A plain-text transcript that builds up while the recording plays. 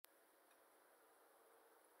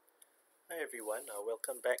everyone,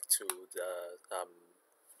 welcome back to the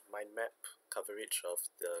mind map coverage of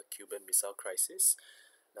the Cuban Missile Crisis.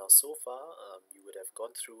 Now, so far, you would have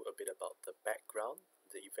gone through a bit about the background,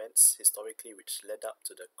 the events historically which led up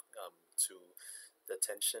to the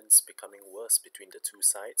tensions becoming worse between the two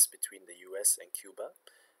sides, between the US and Cuba,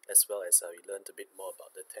 as well as we learned a bit more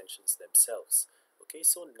about the tensions themselves. Okay,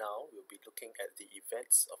 so now we'll be looking at the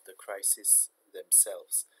events of the crisis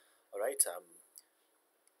themselves. All right,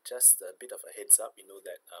 just a bit of a heads up,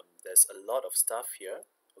 that there's a lot of stuff here,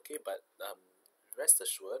 okay, but rest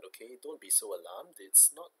assured, okay, don't be so alarmed. It's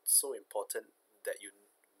not so important that you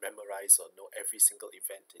memorize or know every single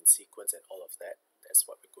event in sequence and all of that. That's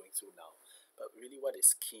what we're going through now. But really what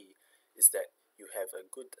is key is that you have a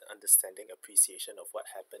good understanding, appreciation of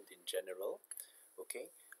what happened in general, okay,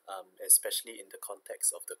 especially in the context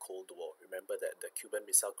of the Cold War. Remember that the Cuban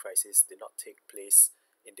Missile Crisis did not take place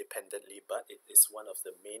independently, but it is one of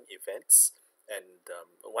the main events and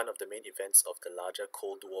one of the main events of the larger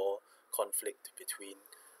Cold War conflict between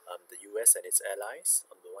the US and its allies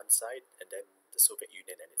on the one side, and then the Soviet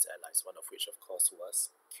Union and its allies, one of which, of course,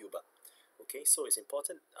 was Cuba. Okay, so it's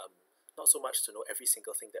important not so much to know every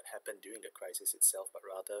single thing that happened during the crisis itself, but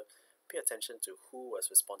rather pay attention to who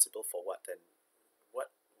was responsible for what and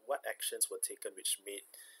what actions were taken which made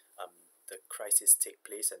the crisis take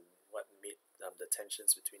place, and what made the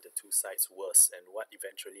tensions between the two sides worse, and what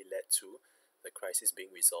eventually led to the crisis being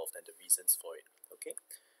resolved and the reasons for it. Okay,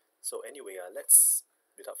 so anyway,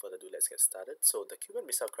 without further ado, let's get started. So the Cuban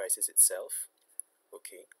Missile Crisis itself,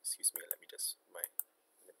 okay, excuse me, let me just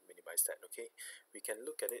minimize that. Okay, we can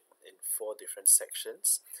look at it in four different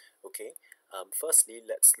sections. Okay, firstly,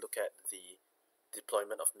 let's look at the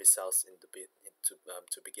deployment of missiles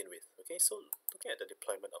to begin with. Okay, so looking at the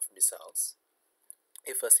deployment of missiles,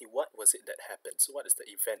 okay, firstly, what was it that happened? So what is the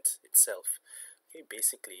event itself? Okay,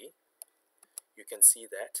 basically, you can see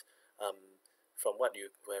that from what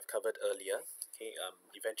you have covered earlier, okay,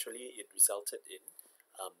 eventually it resulted in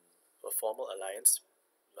a formal alliance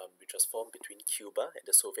which was formed between Cuba and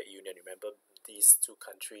the Soviet Union. Remember, these two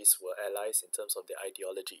countries were allies in terms of their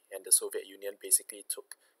ideology, and the Soviet Union basically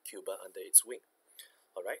took Cuba under its wing.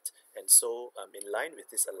 All right, and so in line with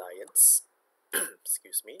this alliance,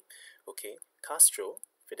 excuse me, okay,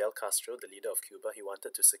 Fidel Castro, the leader of Cuba, he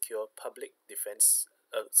wanted to secure a public defense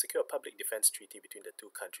treaty between the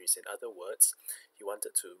two countries. In other words, he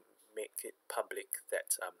wanted to make it public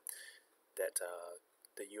that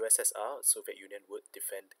the USSR, Soviet Union, would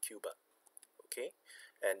defend Cuba. Okay,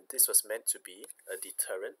 and this was meant to be a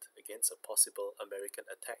deterrent against a possible American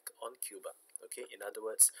attack on Cuba. Okay, in other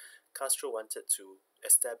words, Castro wanted to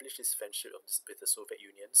establish his friendship with the Soviet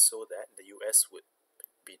Union so that the US would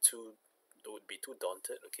be too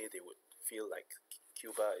daunted. Okay, they would feel like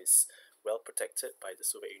Cuba is well protected by the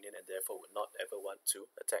Soviet Union and therefore would not ever want to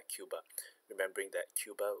attack Cuba, remembering that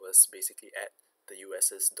Cuba was basically at the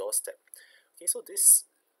US's doorstep. Okay, so this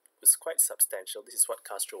was quite substantial. This is what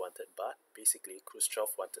Castro wanted, but basically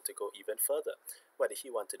Khrushchev wanted to go even further. What did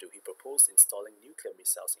he want to do? He proposed installing nuclear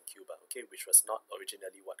missiles in Cuba, okay, which was not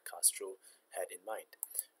originally what Castro had in mind.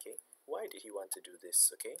 Okay, why did he want to do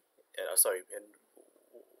this? Okay, and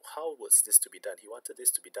how was this to be done? He wanted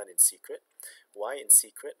this to be done in secret. Why in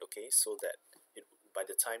secret? Okay, so that by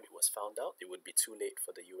the time it was found out, it would be too late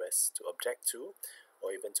for the US to object to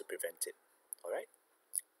or even to prevent it. All right.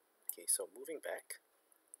 Okay, so moving back.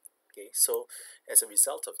 Okay, so as a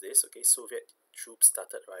result of this, okay, Soviet troops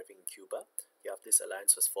started arriving in Cuba. After this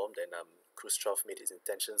alliance was formed, and Khrushchev made his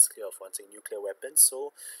intentions clear of wanting nuclear weapons.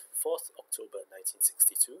 So 4th October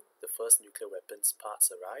 1962, the first nuclear weapons parts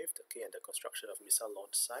arrived, okay, and the construction of missile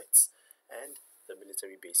launch sites and the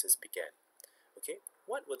military bases began. Okay,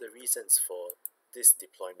 what were the reasons for this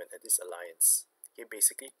deployment and this alliance? Okay,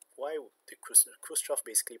 basically, why did Khrushchev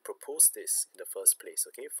basically proposed this in the first place?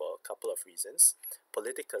 Okay, for a couple of reasons.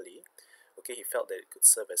 Politically, okay, he felt that it could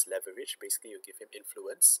serve as leverage. Basically, you give him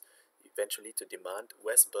influence, eventually to demand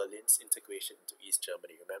West Berlin's integration into East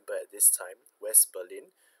Germany. Remember, at this time, West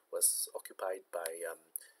Berlin was occupied by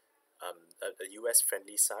a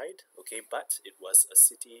US-friendly side, okay, but it was a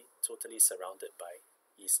city totally surrounded by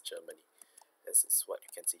East Germany. This is what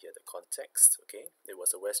you can see here, the context, okay? It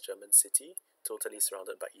was a West German city, totally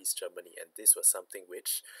surrounded by East Germany, and this was something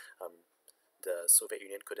which the Soviet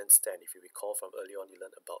Union couldn't stand. If you recall from earlier on, you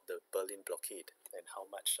learned about the Berlin blockade and how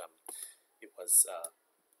much it was,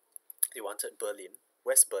 they wanted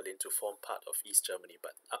West Berlin to form part of East Germany,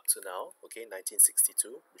 but up to now, okay,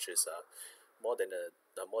 1962, which is more than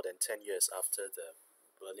 10 years after the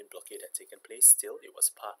Berlin blockade had taken place, still it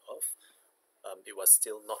was part of it was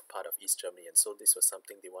still not part of East Germany, and so this was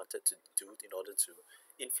something they wanted to do in order to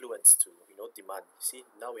influence, to demand. You see,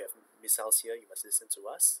 now we have missiles here. You must listen to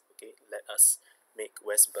us. Okay, let us make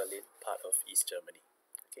West Berlin part of East Germany.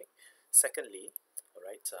 Okay. Secondly, all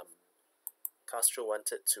right, Castro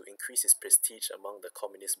wanted to increase his prestige among the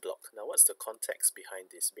communist bloc. Now, what's the context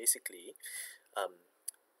behind this? Basically,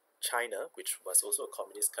 China, which was also a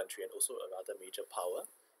communist country and also a rather major power,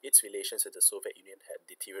 its relations with the Soviet Union had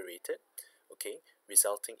deteriorated, okay,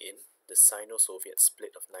 resulting in the Sino-Soviet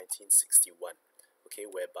split of 1961, okay,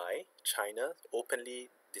 whereby China openly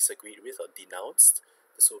disagreed with or denounced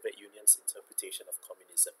the Soviet Union's interpretation of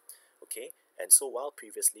communism, okay, and so while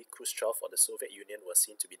previously Khrushchev or the Soviet Union was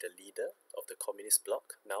seen to be the leader of the communist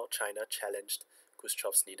bloc, now China challenged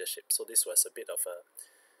Khrushchev's leadership. So this was a bit of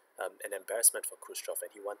an embarrassment for Khrushchev,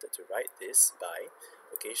 and he wanted to right this by,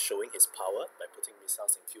 okay, showing his power by putting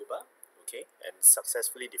missiles in Cuba, okay, and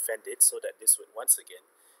successfully defend it, so that this would once again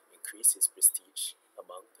increase his prestige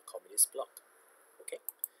among the communist bloc. Okay.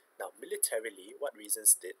 Now, militarily, what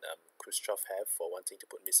reasons did Khrushchev have for wanting to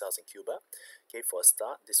put missiles in Cuba? Okay, for a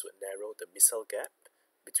start, this would narrow the missile gap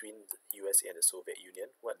between the USA and the Soviet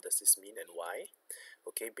Union. What does this mean and why?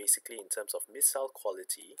 Okay, basically, in terms of missile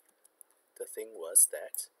quality, the thing was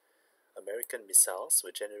that American missiles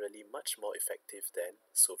were generally much more effective than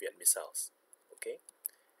Soviet missiles. Okay,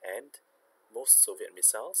 and most Soviet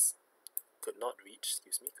missiles could not reach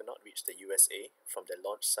the USA from their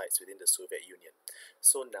launch sites within the Soviet Union.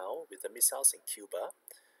 So now, with the missiles in Cuba,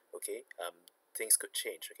 okay, things could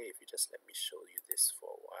change. Okay, if you just let me show you this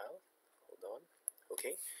for a while. Hold on.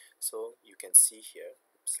 Okay, so you can see here.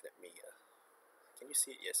 Oops, let me. Can you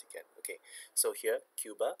see it? Yes, you can. Okay, so here,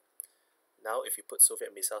 Cuba. Now, if you put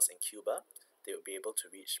Soviet missiles in Cuba, they will be able to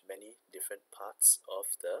reach many different parts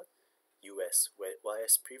of the US,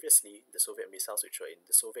 whereas previously the Soviet missiles, which were in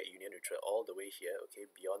the Soviet Union, which were all the way here, okay,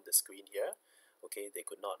 beyond the screen here, okay, they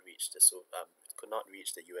could not reach the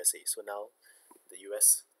USA. So now the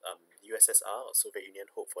USSR or Soviet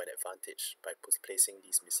Union hope for an advantage by placing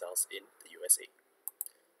these missiles in the USA.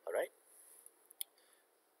 All right.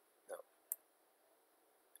 Now,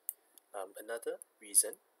 another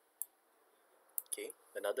reason. Okay,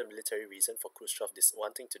 another military reason for Khrushchev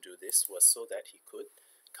wanting to do this was so that he could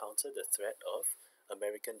counter the threat of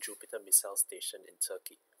American Jupiter missile station in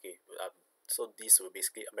Turkey. Okay, so these were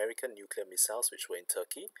basically American nuclear missiles which were in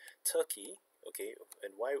Turkey. Okay,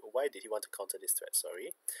 and why did he want to counter this threat?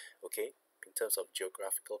 Sorry, okay, in terms of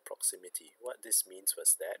geographical proximity. What this means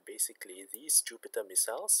was that basically these Jupiter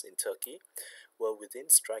missiles in Turkey were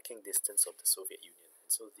within striking distance of the Soviet Union,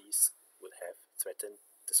 and so these would have threatened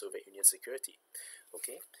the Soviet Union security.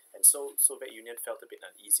 Okay, and so Soviet Union felt a bit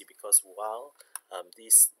uneasy because while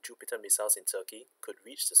these Jupiter missiles in Turkey could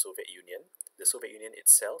reach the Soviet Union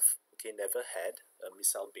itself, okay, never had a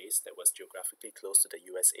missile base that was geographically close to the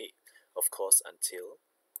USA. Of course, until,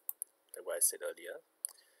 like what I said earlier,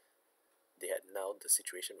 they had now the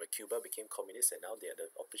situation where Cuba became communist, and now they had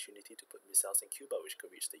the opportunity to put missiles in Cuba which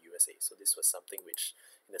could reach the USA. So this was something which,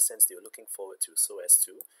 in a sense, they were looking forward to, so as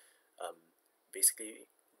to basically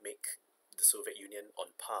make the Soviet Union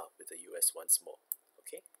on par with the US once more.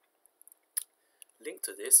 Okay. Linked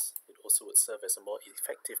to this, it also would serve as a more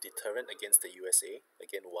effective deterrent against the USA.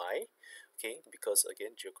 Again, why? Okay, because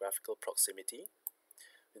again, geographical proximity.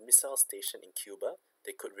 With missiles stationed in Cuba,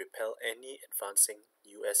 they could repel any advancing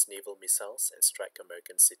US naval missiles and strike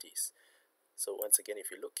American cities. So once again, if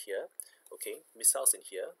you look here, okay, missiles in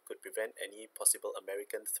here could prevent any possible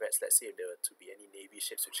American threats. Let's say if there were to be any Navy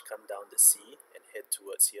ships which come down the sea and head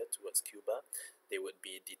towards here, towards Cuba, they would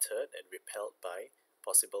be deterred and repelled by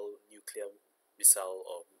possible nuclear missile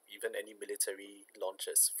or even any military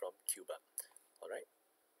launches from Cuba. Alright.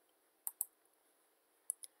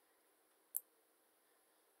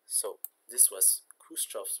 So this was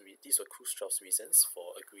these were Khrushchev's reasons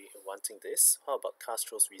for wanting this. How about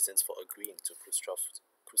Castro's reasons for agreeing to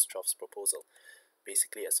Khrushchev's proposal?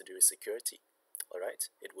 Basically, has to do with security. Alright,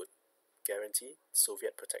 it would guarantee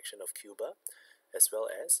Soviet protection of Cuba as well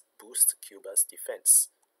as boost Cuba's defense.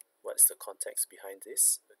 What is the context behind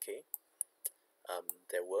this? Okay,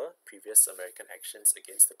 there were previous American actions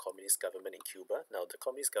against the communist government in Cuba. Now, the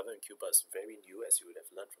communist government in Cuba is very new, as you would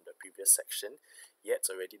have learned from the previous section, yet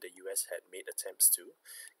already the US had made attempts to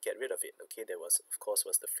get rid of it. Okay, there was, of course,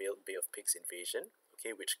 the failed Bay of Pigs invasion,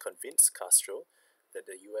 okay, which convinced Castro that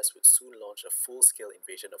the US would soon launch a full-scale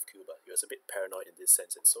invasion of Cuba. He was a bit paranoid in this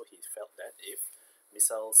sense, and so he felt that if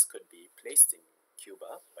missiles could be placed in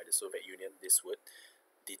Cuba by the Soviet Union, this would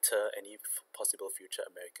deter any possible future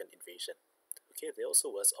American invasion. Okay, there also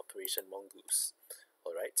was Operation Mongoose.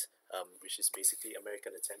 alright, which is basically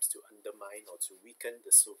American attempts to undermine or to weaken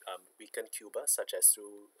weaken Cuba, such as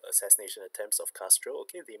through assassination attempts of Castro.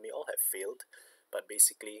 Okay, they may all have failed, but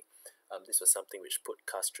basically, this was something which put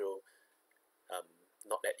Castro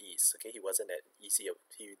not at ease. Okay, he wasn't at easy.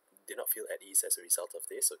 He did not feel at ease as a result of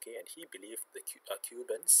this. Okay, and he believed the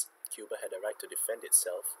Cuba had a right to defend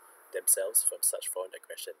themselves from such foreign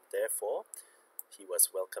aggression. Therefore, he was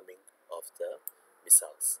welcoming of the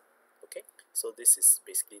missiles. Okay, so this is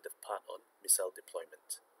basically the part on missile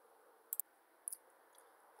deployment.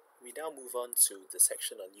 We now move on to the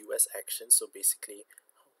section on US action. So basically,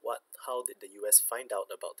 how did the US find out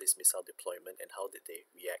about this missile deployment and how did they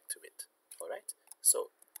react to it? Alright, so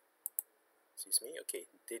excuse me, okay,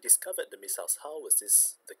 they discovered the missiles. How was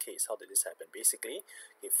this the case? How did this happen? Basically,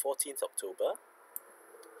 okay, 14th October,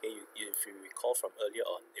 okay, if you recall from earlier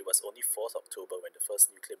on, it was only 4th October when the first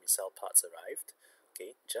nuclear missile parts arrived.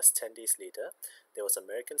 Okay, just 10 days later, there was an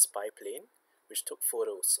American spy plane which took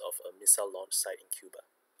photos of a missile launch site in Cuba.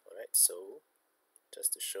 Alright, so just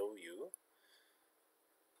to show you,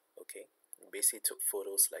 okay, basically took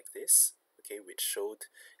photos like this, okay, which showed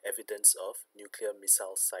evidence of nuclear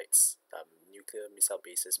missile sites, nuclear missile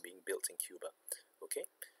bases being built in Cuba, okay,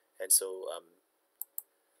 and so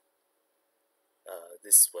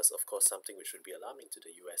this was of course something which would be alarming to the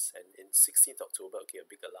US. And in 16th October, okay, a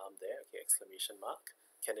big alarm there, okay, exclamation mark,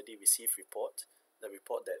 Kennedy received the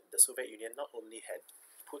report that the Soviet Union not only had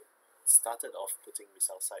started off putting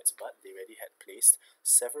missile sites, but they already had placed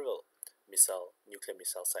several nuclear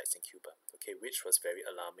missile sites in Cuba, okay, which was very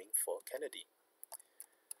alarming for Kennedy.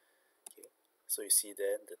 Okay, so you see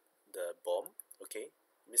there the bomb, okay,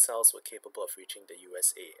 missiles were capable of reaching the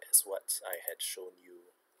USA, as what I had shown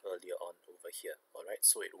you earlier on over here. Alright,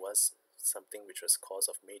 so it was something which was cause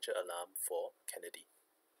of major alarm for Kennedy.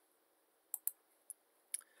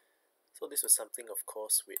 So this was something, of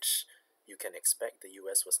course, which you can expect the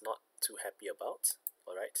US was not too happy about.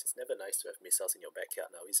 Alright, it's never nice to have missiles in your backyard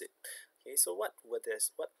now, is it? Okay, so what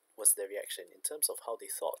was their reaction in terms of how they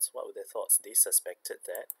thought? What were their thoughts? They suspected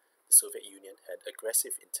that the Soviet Union had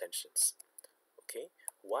aggressive intentions. Okay,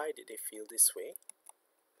 why did they feel this way?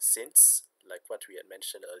 Since, like what we had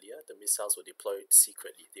mentioned earlier, the missiles were deployed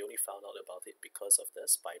secretly. They only found out about it because of the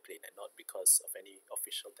spy plane and not because of any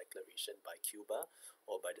official declaration by Cuba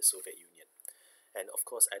or by the Soviet Union. And of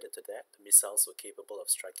course, added to that, the missiles were capable of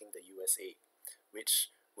striking the USA, which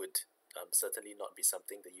would certainly not be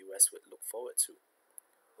something the US would look forward to.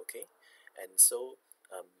 Okay, and so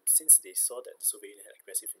since they saw that the Soviet Union had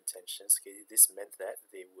aggressive intentions, okay, this meant that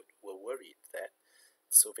they were worried that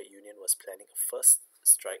the Soviet Union was planning a first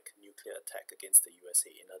strike nuclear attack against the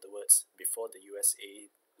USA. In other words, before the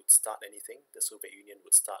USA would start anything, the Soviet Union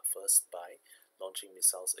would start first by launching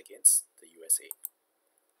missiles against the USA.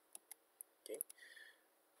 Okay,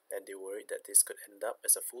 and they worried that this could end up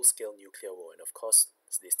as a full-scale nuclear war. And of course,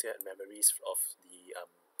 they still had memories of the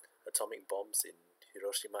atomic bombs in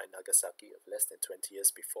Hiroshima and Nagasaki of less than 20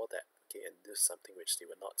 years before that. Okay, and this is something which they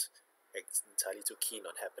were not entirely too keen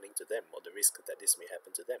on happening to them, or the risk that this may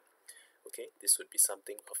happen to them. Okay, this would be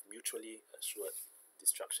something of mutually assured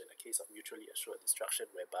destruction, a case of mutually assured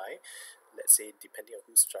destruction whereby, let's say, depending on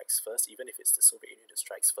who strikes first, even if it's the Soviet Union who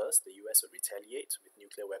strikes first, the US would retaliate with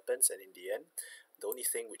nuclear weapons, and in the end, the only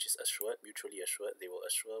thing which is assured, mutually assured, they will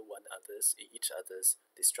assure each other's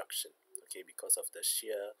destruction. Okay, because of the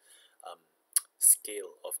sheer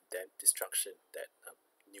scale of that destruction that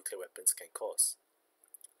nuclear weapons can cause.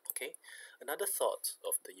 Okay, another thought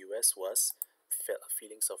of the US was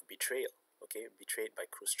feelings of betrayal. Okay, betrayed by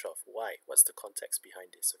Khrushchev. Why? What's the context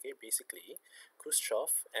behind this? Okay, basically,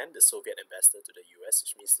 Khrushchev and the Soviet ambassador to the US,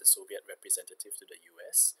 which means the Soviet representative to the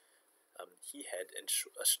US,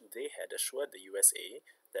 they had assured the USA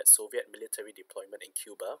that Soviet military deployment in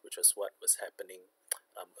Cuba, which was what was happening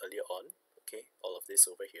earlier on, okay, all of this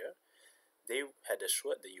over here, they had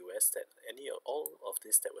assured the US that all of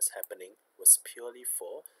this that was happening was purely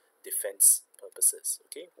for defense purposes.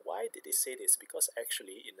 Okay, why did they say this? Because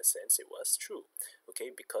actually, in a sense, it was true.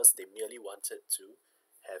 Okay, because they merely wanted to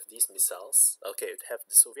have these missiles, okay, have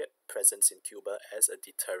the Soviet presence in Cuba as a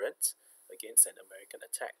deterrent against an American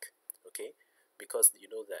attack. Okay, because you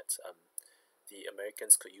know that the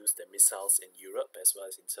Americans could use their missiles in Europe as well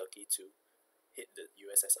as in Turkey to hit the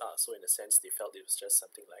USSR. So in a sense, they felt it was just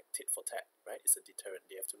something like tit for tat, right? It's a deterrent.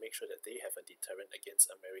 They have to make sure that they have a deterrent against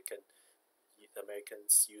Americans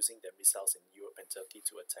using their missiles in Europe and Turkey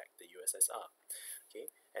to attack the USSR. Okay,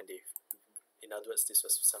 and in other words, this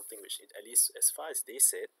was something which, at least as far as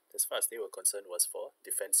they were concerned, was for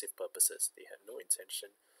defensive purposes. They had no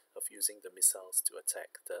intention of using the missiles to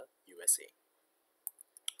attack the USA.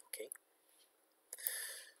 Okay.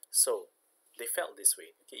 So they felt this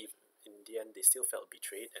way. Okay, in the end, they still felt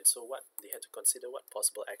betrayed, and so what they had to consider what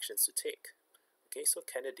possible actions to take. Okay, so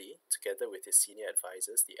Kennedy, together with his senior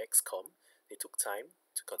advisors, the ex-com, they took time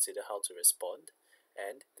to consider how to respond,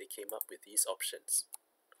 and they came up with these options.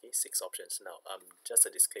 Okay, 6 options. Now, just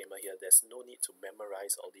a disclaimer here, there's no need to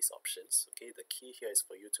memorize all these options. Okay, the key here is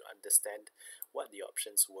for you to understand what the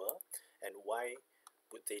options were and why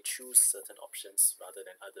would they choose certain options rather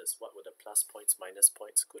than others. What were the plus points, minus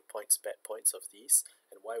points, good points, bad points of these,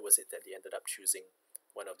 and why was it that they ended up choosing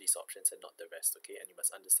one of these options and not the rest. Okay, and you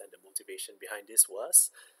must understand the motivation behind this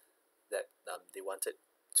was that they wanted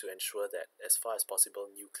to ensure that as far as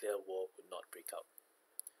possible nuclear war would not break out.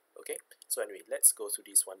 Okay, so anyway, let's go through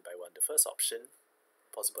these one by one. The first option,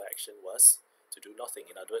 possible action, was to do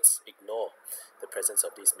nothing. In other words, ignore the presence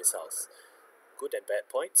of these missiles. Good and bad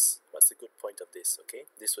points. What's the good point of this? Okay,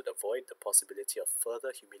 this would avoid the possibility of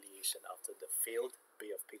further humiliation after the failed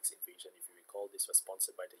Bay of Pigs invasion. If you recall, this was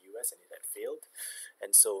sponsored by the US and it had failed,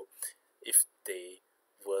 and so if they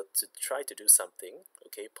were to try to do something,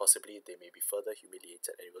 okay, possibly they may be further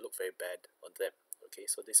humiliated and it will look very bad on them. Okay,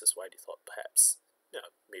 so this is why they thought perhaps, yeah,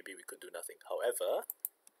 maybe we could do nothing. However,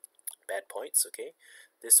 bad points, okay,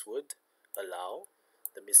 this would allow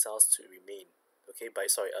the missiles to remain. Okay, by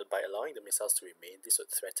allowing the missiles to remain, this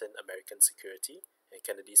would threaten American security and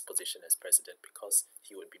Kennedy's position as president, because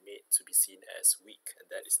he would be made to be seen as weak,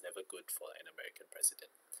 and that is never good for an American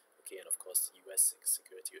president. Okay, and of course, US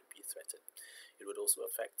security would be threatened. It would also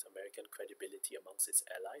affect American credibility amongst its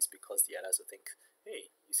allies, because the allies would think,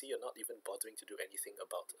 hey, you see, you're not even bothering to do anything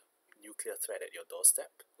about a nuclear threat at your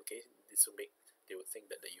doorstep. Okay, this would make, they would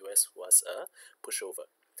think that the US was a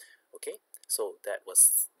pushover. Okay, so that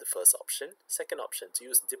was the first option. Second option, to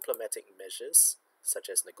use diplomatic measures such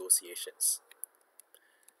as negotiations.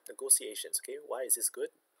 Negotiations, okay, why is this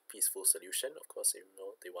good? Peaceful solution, of course, you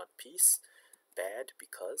know they want peace. Bad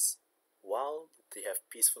because while they have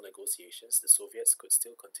peaceful negotiations, the Soviets could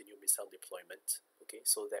still continue missile deployment. Okay,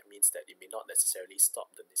 so that means that it may not necessarily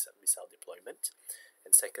stop the missile deployment.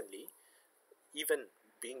 And secondly, even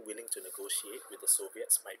being willing to negotiate with the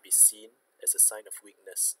Soviets might be seen as a sign of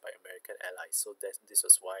weakness by American allies. So this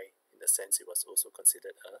was why, in a sense, it was also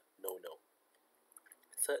considered a no-no.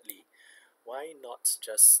 Thirdly, why not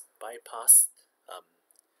just bypass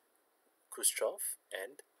Khrushchev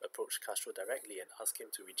and approach Castro directly and ask him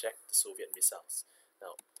to reject the Soviet missiles?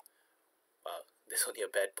 Now, there's only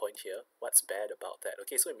a bad point here. What's bad about that?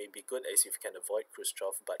 Okay, so it may be good as if you can avoid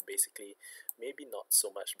Khrushchev, but basically maybe not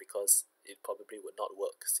so much, because it probably would not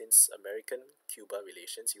work, since American-Cuba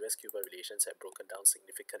relations, US-Cuba relations had broken down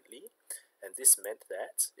significantly, and this meant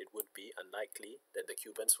that it would be unlikely that the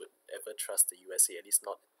Cubans would ever trust the USA, at least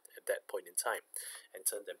not at that point in time, and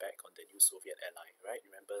turn their back on their new Soviet ally, right?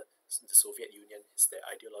 Remember, the Soviet Union is their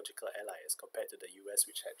ideological ally as compared to the US,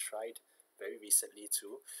 which had tried very recently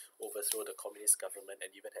to overthrow the communist government and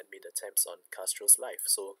even had made attempts on Castro's life.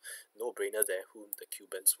 So no-brainer there whom the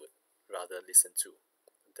Cubans would rather listen to.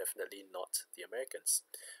 Definitely not the Americans.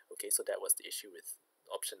 Okay, so that was the issue with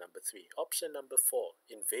option number 3. Option number 4,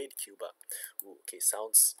 invade Cuba. Ooh, okay,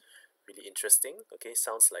 sounds really interesting. Okay,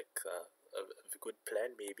 sounds like a good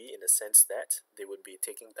plan, maybe, in a sense that they would be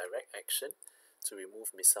taking direct action to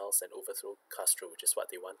remove missiles and overthrow Castro, which is what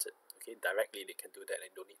they wanted. Okay, directly they can do that and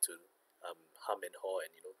don't need to hum and haw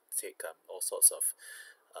and take all sorts of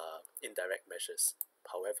indirect measures.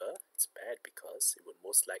 However, it's bad because it would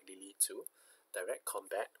most likely lead to direct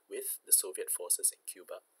combat with the Soviet forces in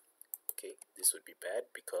Cuba. Okay, this would be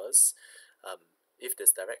bad because if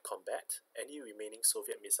there's direct combat, any remaining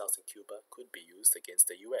Soviet missiles in Cuba could be used against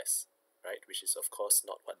the US, right? Which is of course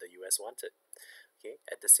not what the US wanted. Okay,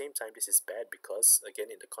 at the same time, this is bad because,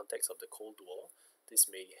 again, in the context of the Cold War, this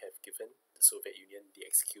may have given the Soviet Union the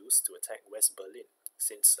excuse to attack West Berlin.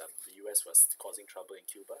 Since the US was causing trouble in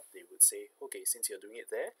Cuba, they would say, okay, since you're doing it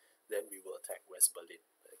there, then we will attack West Berlin.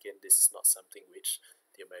 Again, this is not something which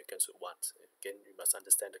the Americans would want. Again, we must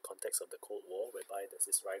understand the context of the Cold War, whereby there's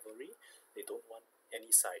this rivalry. They don't want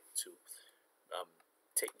any side to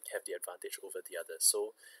have the advantage over the other.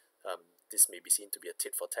 So this may be seen to be a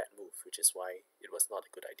tit-for-tat move, which is why it was not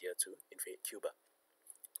a good idea to invade Cuba.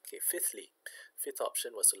 Okay, fifth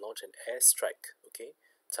option was to launch an airstrike, okay,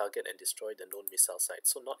 target and destroy the known missile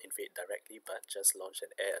sites. So not invade directly, but just launch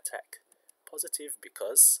an air attack. Positive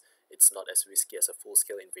because it's not as risky as a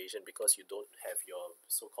full-scale invasion, because you don't have your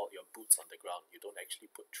so-called your boots on the ground. You don't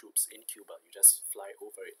actually put troops in Cuba. You just fly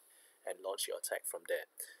over it and launch your attack from there.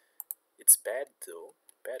 It's bad though,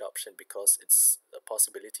 bad option, because it's a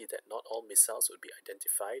possibility that not all missiles would be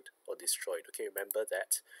identified or destroyed. Okay, remember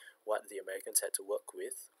that what the Americans had to work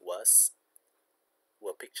with was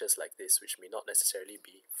were pictures like this, which may not necessarily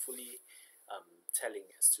be fully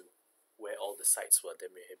telling as to where all the sites were.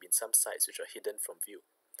 There may have been some sites which are hidden from view.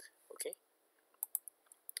 Okay,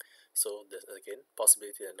 so there's again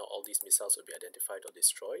possibility that not all these missiles will be identified or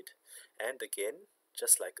destroyed, and again,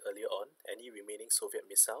 just like earlier on, any remaining Soviet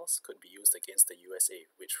missiles could be used against the USA,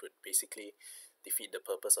 which would basically defeat the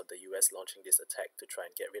purpose of the US launching this attack to try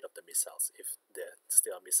and get rid of the missiles if there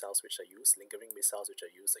still are missiles which are used, lingering missiles which are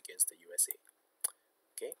used against the USA.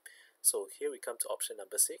 Okay, so here we come to option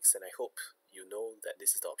number 6, and I hope you know that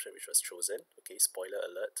this is the option which was chosen. Okay, spoiler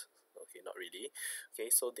alert. Okay, not really. Okay,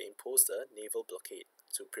 so they imposed a naval blockade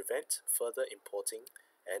to prevent further importing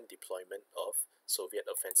and deployment of Soviet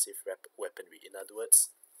offensive weaponry. In other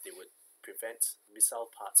words, they would prevent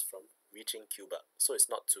missile parts from reaching Cuba. So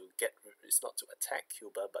it's not to attack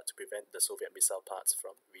Cuba, but to prevent the Soviet missile parts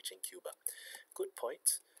from reaching Cuba. Good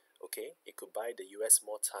point. Okay, it could buy the US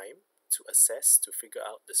more time to assess, to figure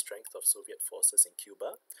out the strength of Soviet forces in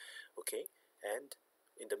Cuba. Okay, and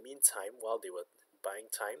in the meantime, while they were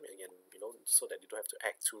buying time, again, so that they don't have to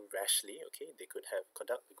act too rashly, okay, they could have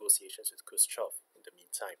conduct negotiations with Khrushchev in the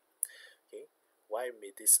meantime. Okay, why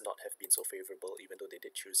may this not have been so favorable, even though they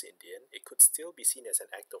did choose it in the end? It could still be seen as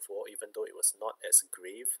an act of war, even though it was not as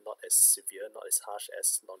grave, not as severe, not as harsh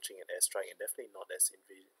as launching an airstrike, and definitely not as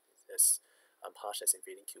harsh as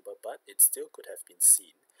invading Cuba, but it still could have been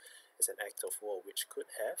seen as an act of war which could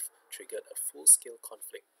have triggered a full-scale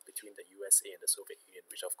conflict between the USA and the Soviet Union,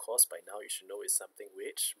 which of course by now you should know is something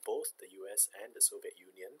which both the US and the Soviet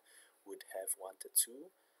Union would have wanted to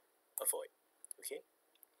avoid. Okay,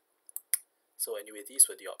 so anyway, these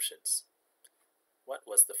were the options. What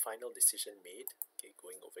was the final decision made? Okay,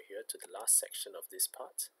 going over here to the last section of this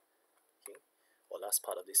part. Okay, or last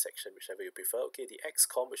part of this section, whichever you prefer. Okay, the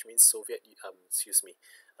XCOM, which means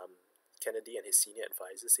Kennedy and his senior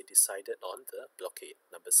advisors, they decided on the blockade,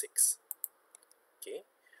 number 6. Okay,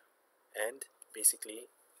 and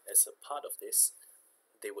basically, as a part of this,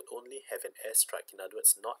 they would only have an airstrike, in other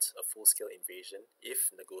words, not a full-scale invasion,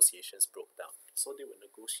 if negotiations broke down. So they would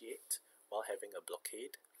negotiate while having a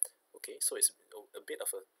blockade. Okay, so it's a bit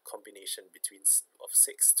of a combination of 6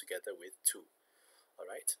 together with 2.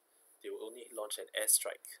 Alright, they will only launch an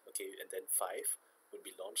airstrike, okay, and then 5 would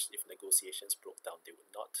be launched if negotiations broke down. They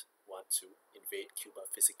would not want to invade Cuba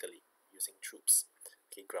physically using troops,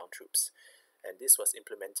 okay, ground troops. And this was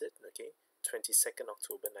implemented, okay, 22nd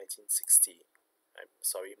October 1960. I'm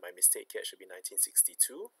sorry, my mistake here, it should be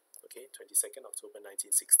 1962. Okay, 22nd October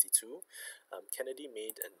 1962. Kennedy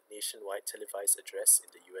made a nationwide televised address in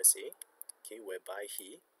the USA, okay, whereby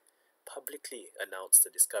he publicly announced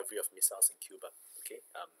the discovery of missiles in Cuba. Okay,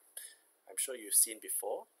 I'm sure you've seen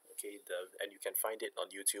before. Okay, and you can find it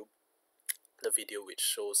on YouTube, the video which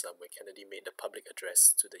shows where Kennedy made the public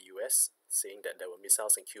address to the US saying that there were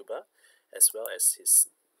missiles in Cuba, as well as his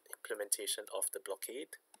implementation of the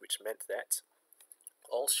blockade, which meant that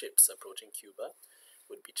all ships approaching Cuba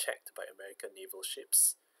would be checked by American naval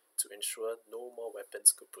ships to ensure no more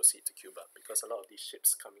weapons could proceed to Cuba, because a lot of these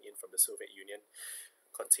ships coming in from the Soviet Union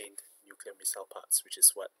contained nuclear missile parts, which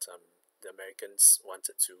is what the Americans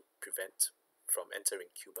wanted to prevent from entering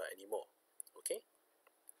Cuba anymore. Okay,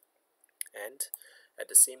 and at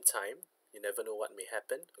the same time, you never know what may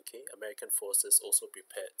happen. Okay, American forces also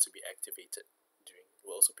prepared to be activated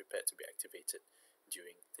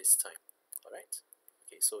during this time. All right.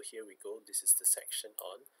 Okay, so here we go. This is the section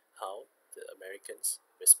on how the Americans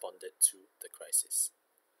responded to the crisis.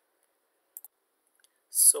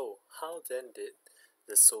 So, how then did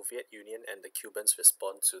the Soviet Union and the Cubans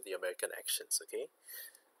respond to the American actions? Okay,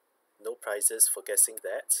 no prizes for guessing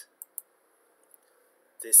that.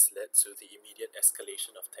 This led to the immediate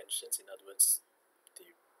escalation of tensions. In other words,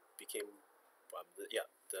 they became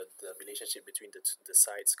the relationship between the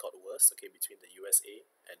sides got worse. Okay, between the USA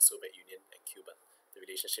and Soviet Union and Cuba, the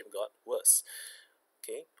relationship got worse.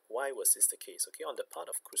 Okay, why was this the case? Okay, on the part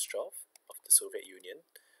of Khrushchev of the Soviet Union,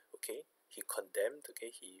 okay, he condemned.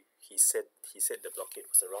 Okay, he said the blockade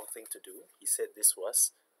was the wrong thing to do. He said this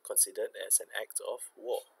was considered as an act of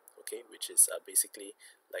war. Okay, which is basically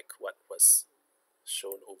like what was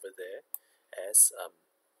shown over there as a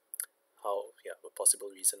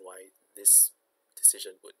possible reason why this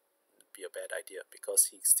decision would be a bad idea,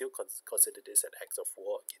 because he still considered this an act of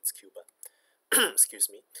war against Cuba. Excuse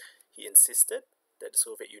me. He insisted that the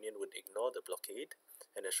Soviet Union would ignore the blockade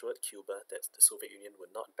and assured Cuba that the Soviet Union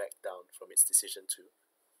would not back down from its decision to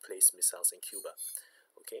place missiles in Cuba.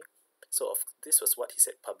 Okay, so this was what he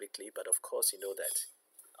said publicly, but of course you know that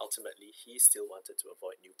ultimately he still wanted to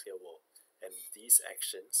avoid nuclear war, and these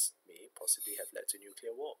actions may possibly have led to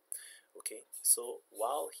nuclear war. Okay, so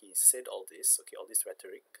while he said all this, okay, all this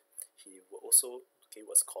rhetoric, he also, okay,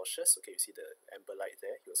 was cautious. Okay, you see the amber light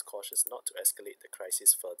there. He was cautious not to escalate the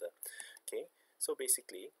crisis further. Okay, so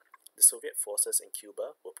basically, the Soviet forces in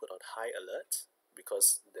Cuba were put on high alert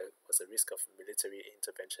because there was a risk of military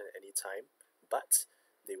intervention at any time, but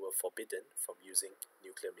they were forbidden from using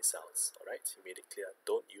nuclear missiles. All right, he made it clear,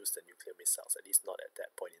 don't use the nuclear missiles, at least not at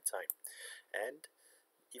that point in time. And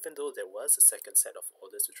even though there was a second set of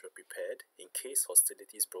orders which were prepared in case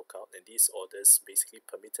hostilities broke out, and these orders basically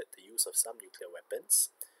permitted the use of some nuclear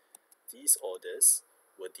weapons, these orders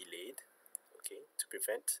were delayed, okay, to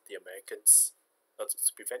prevent the Americans,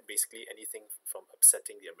 to prevent basically anything from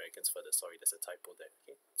upsetting the Americans further. Sorry, there's a typo there.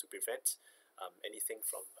 Okay, to prevent anything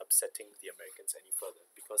from upsetting the Americans any further,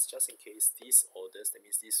 because just in case these orders, that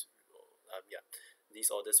means these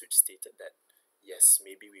orders which stated that yes,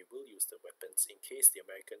 maybe we will use the weapons in case the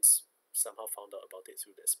Americans somehow found out about it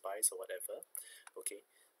through their spies or whatever. Okay,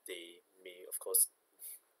 they may of course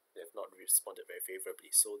they have not responded very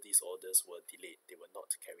favorably, so these orders were delayed. They were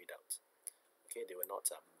not carried out. Okay, they were not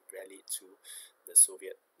rallied to the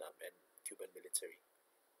Soviet and Cuban military.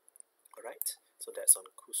 All right, so that's on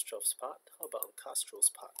Khrushchev's part. How about on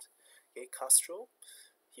Castro's part? Okay, Castro,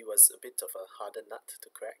 he was a bit of a harder nut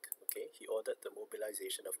to crack. Okay, he ordered the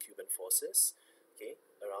mobilization of Cuban forces. Okay,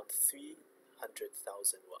 around 300,000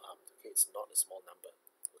 were armed. Okay, it's not a small number.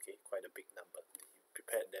 Okay, quite a big number. He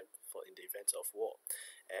prepared them for in the event of war.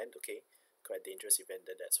 And okay, quite a dangerous event.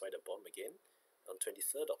 That's why the bomb again. On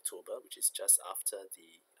 23rd October, which is just after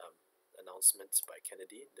the announcement by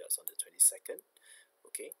Kennedy, that was on the 22nd.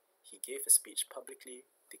 Okay, he gave a speech publicly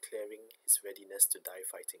declaring his readiness to die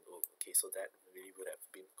fighting. Oh, okay, so that really would have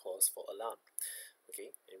been cause for alarm.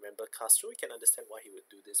 Okay, and remember Castro, we can understand why he would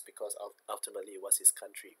do this, because ultimately it was his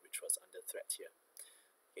country which was under threat here.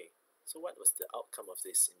 Okay, so what was the outcome of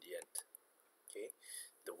this in the end? Okay,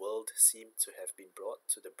 the world seemed to have been brought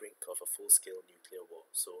to the brink of a full-scale nuclear war.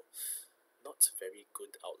 So not very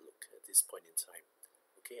good outlook at this point in time.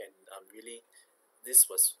 Okay, and really, this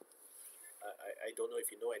was I don't know if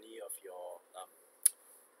you know any of your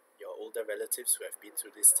older relatives who have been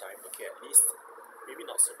through this time. Okay, at least maybe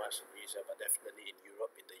not so much in Asia, but definitely in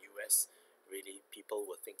Europe, in the US, really people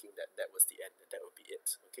were thinking that that was the end, and that would be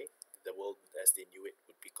it. Okay, the world as they knew it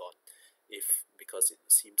would be gone, if because it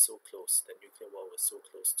seemed so close. The nuclear war was so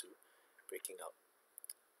close to breaking out.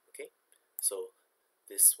 Okay, so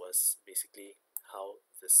this was basically how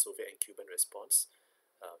the Soviet and Cuban response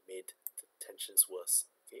made the tensions worse.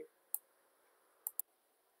 Okay,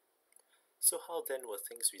 so how then were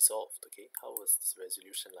things resolved? Okay, how was this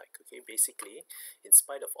resolution like? Okay, basically, in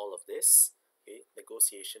spite of all of this, okay,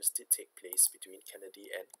 negotiations did take place between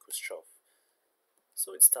Kennedy and Khrushchev.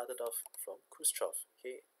 So it started off from Khrushchev.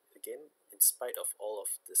 Okay, again, in spite of all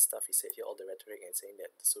of the stuff he said here, all the rhetoric and saying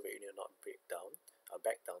that the Soviet Union not back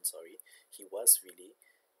down. Sorry, he was really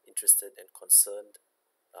interested and concerned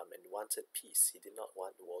and wanted peace. He did not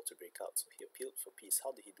want the war to break out, so he appealed for peace.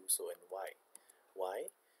 How did he do so, and why? Why?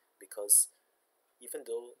 Because even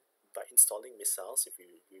though by installing missiles, if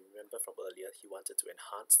you remember from earlier, he wanted to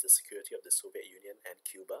enhance the security of the Soviet Union and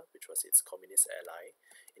Cuba, which was its communist ally.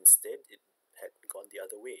 Instead, it had gone the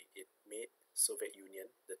other way. It made Soviet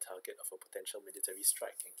Union the target of a potential military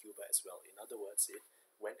strike, and Cuba as well. In other words, it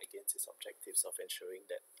went against its objectives of ensuring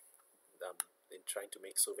that in trying to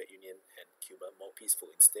make Soviet Union and Cuba more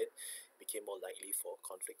peaceful. Instead, became more likely for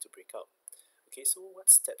conflict to break out. Okay, so what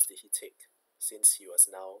steps did he take since he was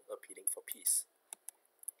now appealing for peace?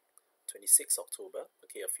 26 October,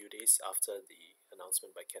 okay, a few days after the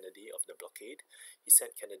announcement by Kennedy of the blockade, he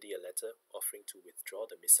sent Kennedy a letter offering to withdraw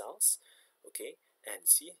the missiles, okay, and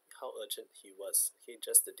see how urgent he was. Okay,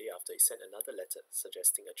 just the day after, he sent another letter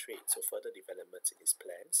suggesting a trade. So further developments in his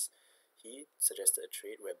plans, he suggested a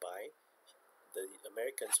trade whereby the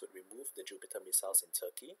Americans would remove the Jupiter missiles in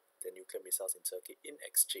Turkey, the nuclear missiles in Turkey, in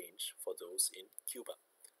exchange for those in Cuba.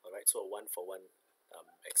 Alright, so a one-for-one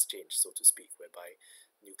exchange, so to speak, whereby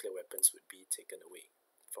nuclear weapons would be taken away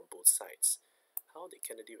from both sides. How did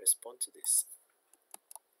Kennedy respond to this?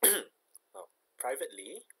 Well,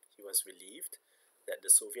 privately, he was relieved that the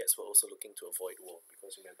Soviets were also looking to avoid war,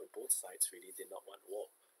 because remember, both sides really did not want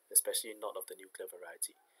war, especially not of the nuclear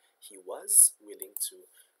variety. He was willing to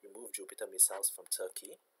remove Jupiter missiles from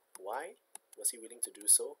Turkey. Why was he willing to do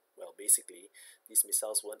so? Well, basically, these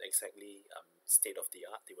missiles weren't exactly state of the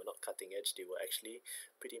art. They were not cutting edge. They were actually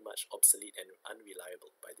pretty much obsolete and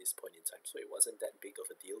unreliable by this point in time. So it wasn't that big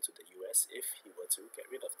of a deal to the US if he were to get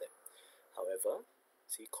rid of them. However,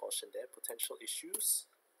 see caution there, potential issues.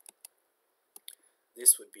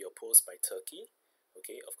 This would be opposed by Turkey.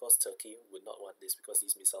 Okay, of course Turkey would not want this because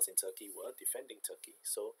these missiles in Turkey were defending Turkey.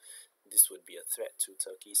 So this would be a threat to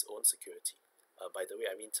Turkey's own security. By the way,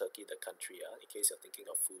 I mean Turkey, the country, in case you're thinking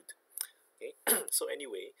of food. Okay, so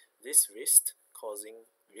anyway, this risked causing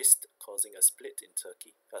a split in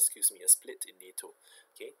Turkey. Excuse me, a split in NATO.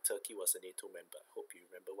 Okay, Turkey was a NATO member. Hope you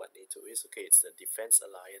remember what NATO is. Okay, it's the defense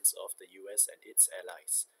alliance of the US and its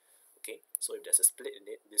allies. Okay, so if there's a split in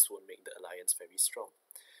it, this won't make the alliance very strong.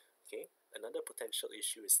 Okay, another potential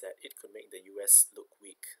issue is that it could make the US look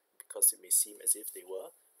weak because it may seem as if they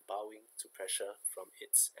were bowing to pressure from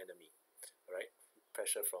its enemy. Alright,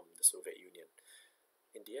 pressure from the Soviet Union.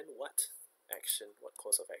 In the end, what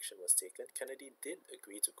course of action was taken? Kennedy did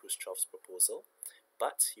agree to Khrushchev's proposal,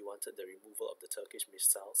 but he wanted the removal of the Turkish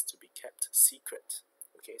missiles to be kept secret.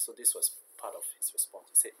 Okay, so this was part of his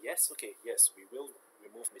response. He said, yes, okay, yes, we will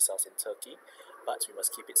remove missiles in Turkey, but we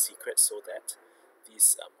must keep it secret so that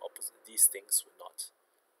these things will not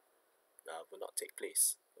take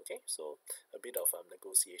place. Okay, so a bit of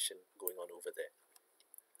negotiation going on over there.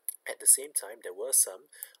 At the same time, there were some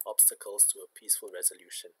obstacles to a peaceful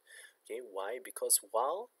resolution. Okay, why? Because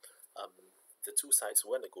while the two sides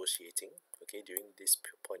were negotiating, okay, during this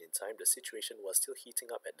point in time, the situation was still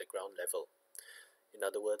heating up at the ground level. In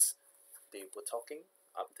other words, they were talking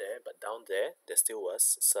up there, but down there still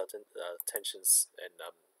was certain tensions and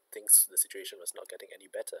things. The situation was not getting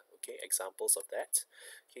any better. Okay, examples of that.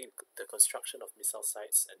 Okay, the construction of missile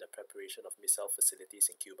sites and the preparation of missile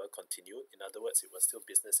facilities in Cuba continued. In other words, it was still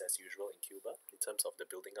business as usual in Cuba in terms of the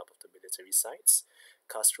building up of the military sites.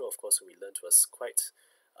 Castro, of course, who we learned was quite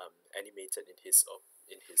animated in his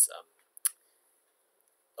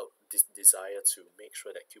desire to make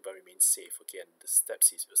sure that Cuba remains safe. Okay, and the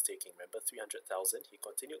steps he was taking. Remember, 300,000. He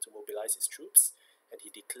continued to mobilize his troops, and he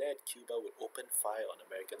declared Cuba would open fire on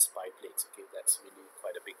American spy planes. Okay, that's really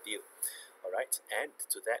quite a big deal. All right, and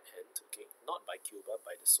to that end, okay, not by Cuba,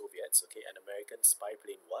 by the Soviets. Okay, an American spy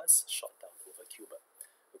plane was shot down over Cuba.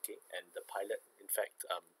 Okay, and the pilot, in fact,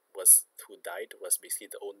 who died was basically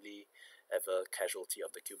the only ever casualty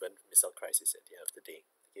of the Cuban Missile Crisis at the end of the day.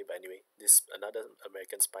 Okay, but anyway, another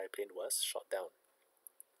American spy plane was shot down.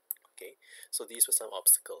 Okay, so these were some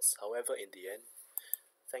obstacles. However, in the end,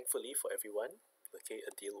 thankfully for everyone, okay,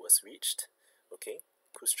 a deal was reached. Okay,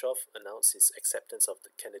 Khrushchev announced his acceptance of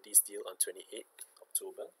the Kennedy's deal on 28th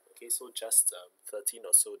October. Okay, so just 13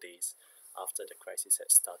 or so days after the crisis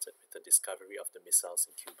had started with the discovery of the missiles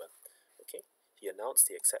in Cuba. Okay, he announced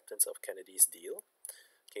the acceptance of Kennedy's deal.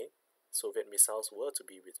 Okay, Soviet missiles were to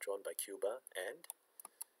be withdrawn by Cuba, and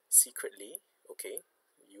secretly, okay,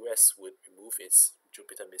 US would remove its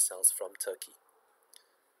Jupiter missiles from Turkey.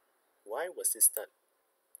 Why was this done?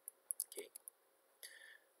 Okay,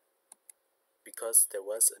 because there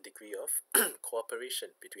was a degree of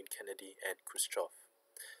cooperation between Kennedy and Khrushchev.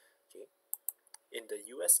 Okay, in the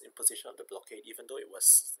US imposition of the blockade, even though it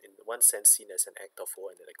was in one sense seen as an act of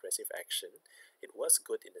war and an aggressive action, it was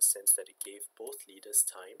good in the sense that it gave both leaders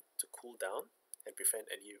time to cool down and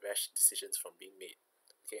prevent any rash decisions from being made.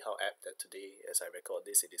 Okay, how apt that today, as I record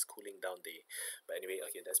this, it is cooling down day. But anyway,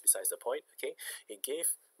 okay, that's besides the point. Okay, it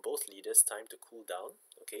gave both leaders time to cool down.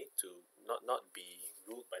 Okay, to not be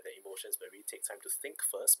ruled by their emotions, but really take time to think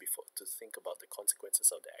first before to think about the consequences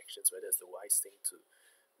of their actions, whether it's the wise thing to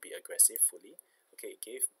be aggressive fully. Okay, it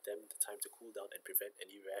gave them the time to cool down and prevent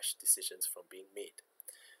any rash decisions from being made.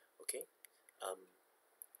 Okay,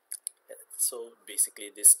 so basically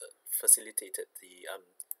this facilitated the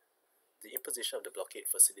imposition of the blockade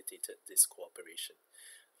facilitated this cooperation.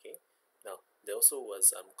 Okay, now there also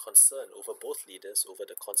was concern over both leaders over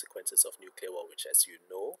the consequences of nuclear war, which, as you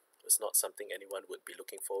know, was not something anyone would be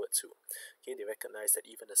looking forward to. Okay, they recognized that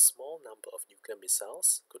even a small number of nuclear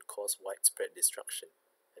missiles could cause widespread destruction,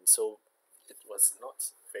 and so it was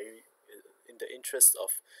not very in the interest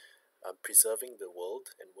of preserving the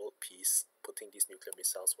world and world peace. Putting these nuclear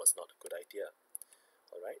missiles was not a good idea.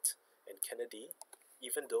 All right, and Kennedy,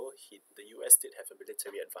 even though the US did have a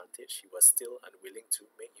military advantage, he was still unwilling to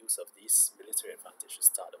make use of this military advantage to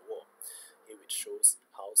start a war, okay, which shows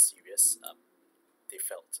how serious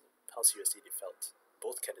how seriously they felt.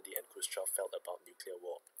 Both Kennedy and Khrushchev felt about nuclear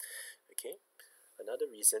war. Okay, another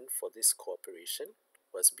reason for this cooperation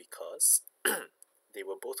was because they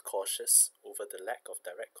were both cautious over the lack of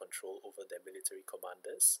direct control over their military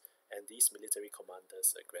commanders and these military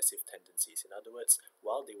commanders' aggressive tendencies. In other words,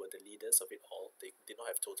 while they were the leaders of it all, they did not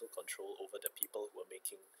have total control over the people who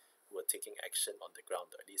were taking action on the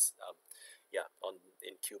ground, or at least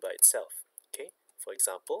in Cuba itself. Okay, for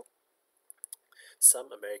example, some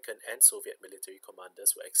American and Soviet military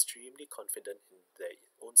commanders were extremely confident in their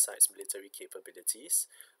own own side's military capabilities,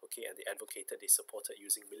 okay, and they advocated, they supported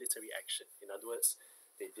using military action. In other words,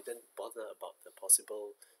 they didn't bother about the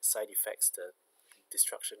possible side effects, the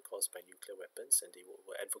destruction caused by nuclear weapons, and they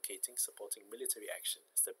were advocating supporting military action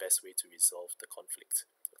as the best way to resolve the conflict,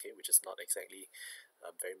 okay, which is not exactly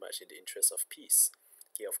very much in the interest of peace.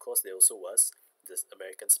 Okay, of course, there also was this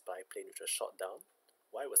American spy plane which was shot down.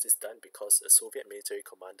 Why was this done? Because a Soviet military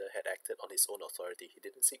commander had acted on his own authority. He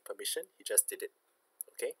didn't seek permission, he just did it.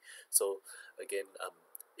 Okay, so again,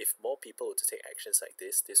 if more people were to take actions like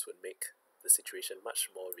this would make the situation much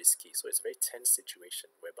more risky. So it's a very tense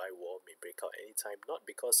situation whereby war may break out anytime, not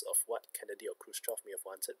because of what Kennedy or Khrushchev may have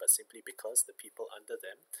wanted, but simply because the people under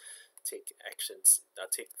them take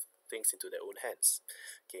things into their own hands.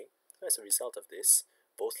 Okay, so as a result of this,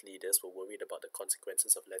 both leaders were worried about the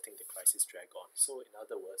consequences of letting the crisis drag on. So in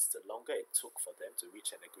other words, the longer it took for them to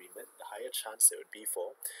reach an agreement, the higher chance there would be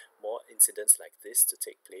for more incidents like this to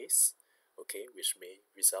take place, okay, which may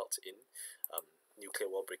result in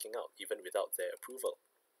nuclear war breaking out, even without their approval.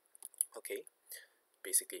 Okay,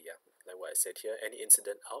 basically, yeah, like what I said here, any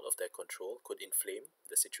incident out of their control could inflame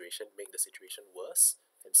the situation, make the situation worse,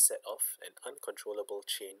 and set off an uncontrollable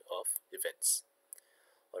chain of events.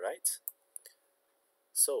 Alright?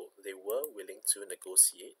 So they were willing to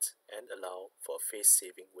negotiate and allow for a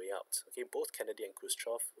face-saving way out. Okay, both Kennedy and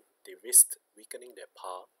Khrushchev, they risked weakening their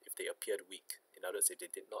power if they appeared weak. In other words, if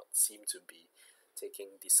they did not seem to be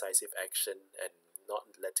taking decisive action and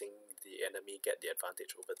not letting the enemy get the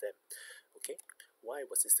advantage over them. Okay, why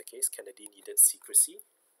was this the case? Kennedy needed secrecy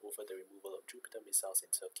over the removal of Jupiter missiles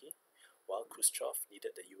in Turkey, while Khrushchev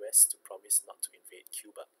needed the US to promise not to invade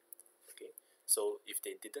Cuba. Okay, so if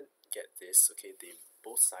they didn't get this, okay,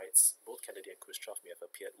 both sides, both Kennedy and Khrushchev may have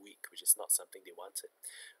appeared weak, which is not something they wanted.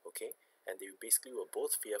 Okay, and they basically were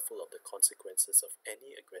both fearful of the consequences of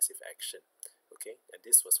any aggressive action. Okay, and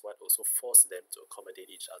this was what also forced them to accommodate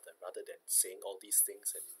each other rather than saying all these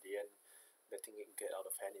things and in the end letting it get out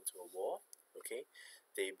of hand into a war. Okay,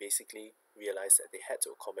 they basically realized that they had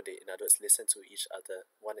to accommodate, in other words, listen to each other,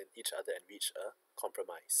 and reach a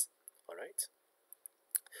compromise. Alright?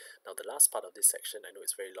 Now the last part of this section, I know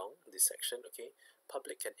it's very long, this section, okay,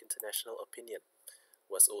 public and international opinion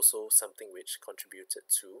was also something which contributed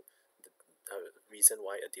to the reason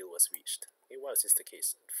why a deal was reached. Okay, why was this the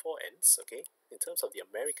case? Four ends, okay, in terms of the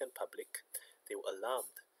American public, they were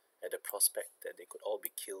alarmed at the prospect that they could all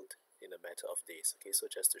be killed in a matter of days. Okay, so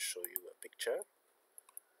just to show you a picture,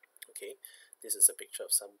 okay, this is a picture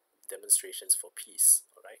of some demonstrations for peace,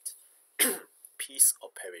 alright, peace or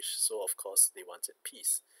perish. So of course they wanted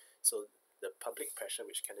peace. So the public pressure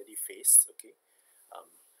which Kennedy faced, okay,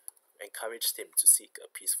 encouraged him to seek a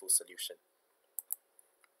peaceful solution.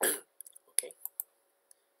 Okay,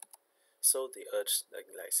 so they urged, like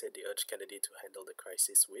I said, they urged Kennedy to handle the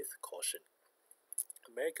crisis with caution.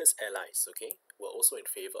 America's allies, okay, were also in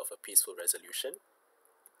favor of a peaceful resolution.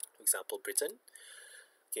 For example, Britain,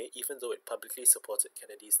 okay, even though it publicly supported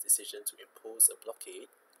Kennedy's decision to impose a blockade,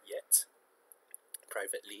 yet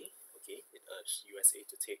privately, okay, it urged USA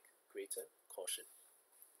to take greater caution.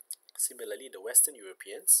 Similarly, the Western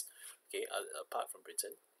Europeans, okay, apart from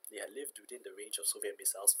Britain, they had lived within the range of Soviet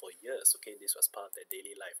missiles for years. Okay, this was part of their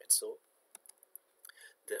daily life, and so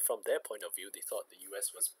from their point of view, they thought the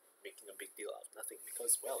US was making a big deal out of nothing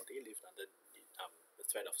because, well, they lived under the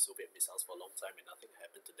threat of Soviet missiles for a long time and nothing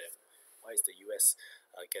happened to them. Why is the US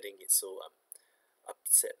getting it so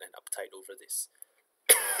upset and uptight over this?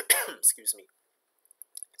 Excuse me.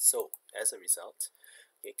 So, as a result,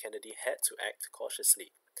 Kennedy had to act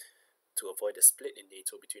cautiously to avoid a split in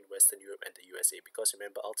NATO between Western Europe and the USA, because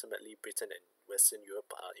remember, ultimately Britain and Western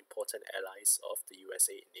Europe are important allies of the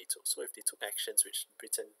USA in NATO. So if they took actions which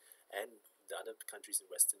Britain and the other countries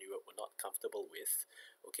in Western Europe were not comfortable with,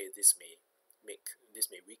 okay, this may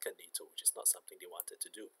weaken NATO, which is not something they wanted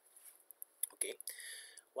to do. Okay,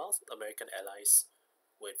 whilst American allies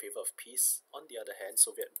were in favor of peace, on the other hand,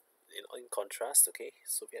 in contrast, okay,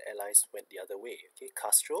 Soviet allies went the other way. Okay,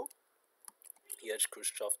 Castro, he urged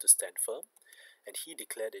Khrushchev to stand firm, and he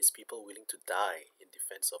declared his people willing to die in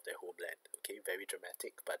defense of their homeland. Okay, very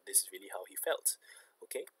dramatic, but this is really how he felt.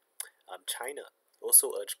 Okay, China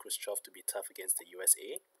also urged Khrushchev to be tough against the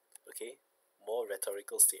USA. Okay, more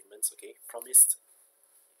rhetorical statements. Okay, promised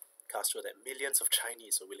Castro that millions of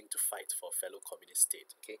Chinese are willing to fight for a fellow communist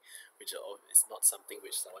state. Okay, which is not something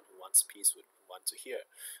which someone who wants peace would want to hear.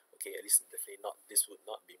 Okay, at least definitely not. This would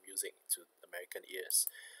not be music to American ears.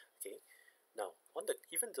 Okay. Now,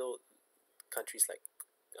 even though countries like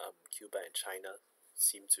Cuba and China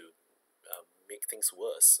seem to make things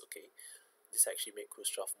worse, okay, this actually made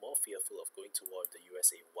Khrushchev more fearful of going to war with the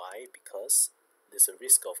USA. Why? Because there's a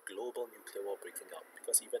risk of global nuclear war breaking out,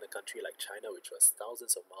 because even a country like China, which was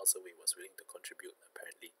thousands of miles away, was willing to contribute,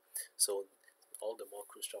 apparently. So all the more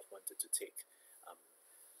Khrushchev wanted to take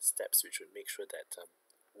steps which would make sure that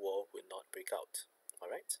war would not break out.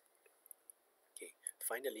 Alright? Okay.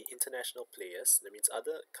 Finally, international players, that means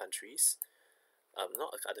other countries,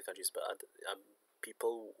 not other countries, but other,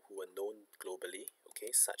 people who are known globally,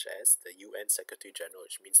 okay, such as the UN Secretary General,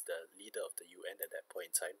 which means the leader of the UN at that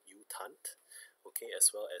point in time, U Thant, okay,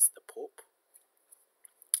 as well as the Pope.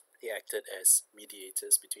 They acted as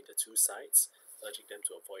mediators between the two sides, urging them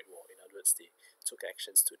to avoid war. In other words, they took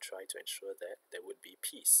actions to try to ensure that there would be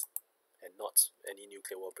peace and not any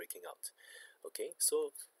nuclear war breaking out. Okay,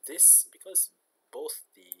 so this, because both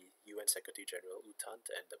the UN Secretary General U Thant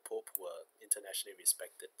and the Pope were internationally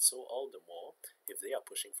respected, so all the more, if they are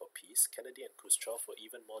pushing for peace, Kennedy and Khrushchev were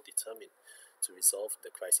even more determined to resolve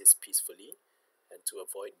the crisis peacefully and to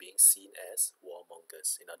avoid being seen as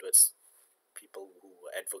warmongers. In other words, people who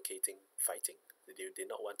were advocating fighting. They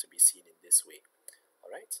did not want to be seen in this way.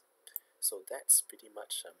 Alright, so that's pretty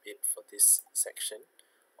much it for this section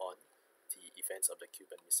on the events of the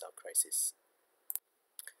Cuban Missile Crisis.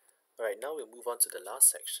 Alright, now we'll move on to the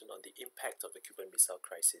last section on the impact of the Cuban Missile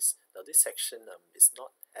Crisis. Now this section is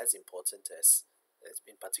not as important as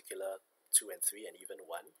in particular 2 and 3 and even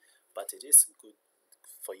 1, but it is good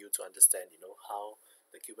for you to understand, how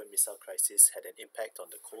the Cuban Missile Crisis had an impact on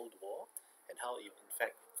the Cold War, and how, in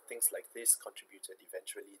fact, things like this contributed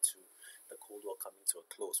eventually to the Cold War coming to a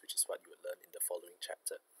close, which is what you will learn in the following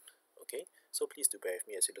chapter. Okay, so please do bear with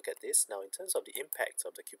me as we look at this. Now, in terms of the impact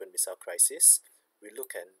of the Cuban Missile Crisis, we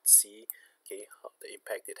look and see, okay, how the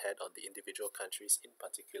impact it had on the individual countries, in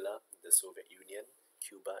particular the Soviet Union,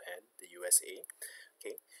 Cuba, and the USA.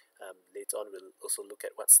 Okay, later on we'll also look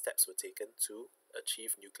at what steps were taken to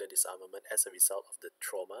achieve nuclear disarmament as a result of the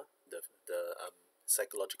trauma, the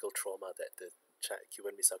psychological trauma that the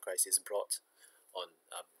Cuban Missile Crisis brought on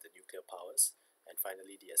the nuclear powers, and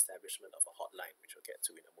finally the establishment of a hotline, which we'll get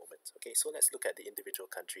to in a moment. Okay, so let's look at the individual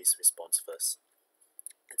countries' response first.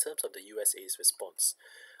 In terms of the USA's response,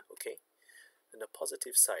 okay, on the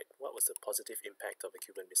positive side, what was the positive impact of the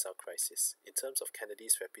Cuban Missile Crisis? In terms of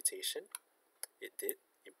Kennedy's reputation, it did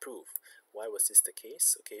improve. Why was this the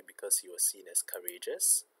case? Okay, because he was seen as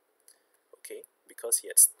courageous, okay, because he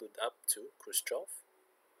had stood up to Khrushchev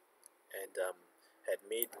and had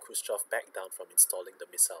made Khrushchev back down from installing the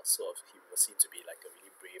missile. So he was seen to be like a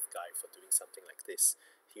really brave guy for doing something like this.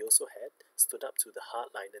 He also had stood up to the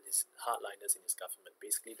hardliners in his government,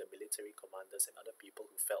 basically the military commanders and other people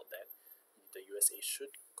who felt that the USA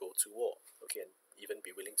should go to war, okay, and even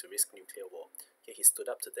be willing to risk nuclear war. Okay, he stood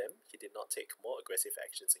up to them. He did not take more aggressive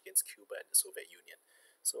actions against Cuba and the Soviet Union.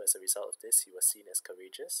 So as a result of this, he was seen as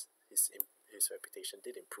courageous. His reputation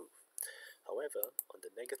did improve. However, on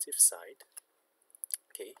the negative side,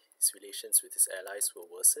 okay, his relations with his allies were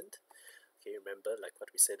worsened. Okay, remember, like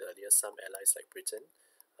what we said earlier, some allies like Britain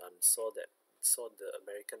saw the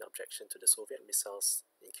American objection to the Soviet missiles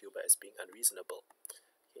in Cuba as being unreasonable.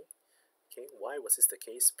 Okay, why was this the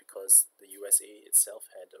case? Because the USA itself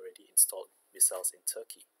had already installed missiles in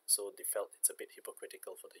Turkey, so they felt it's a bit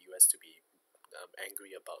hypocritical for the US to be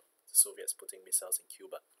angry about the Soviets putting missiles in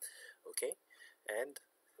Cuba. Okay, and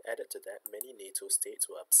added to that, many NATO states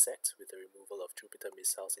were upset with the removal of Jupiter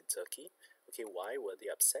missiles in Turkey. Okay, why were they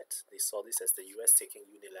upset? They saw this as the US taking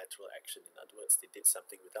unilateral action. In other words, they did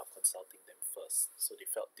something without consulting them first. So they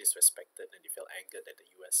felt disrespected and they felt angered that the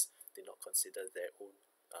US did not consider their own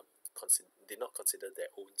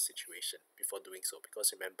situation before doing so. Because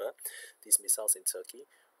remember, these missiles in Turkey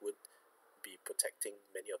would be protecting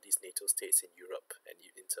many of these NATO states in Europe and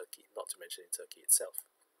in Turkey, not to mention in Turkey itself.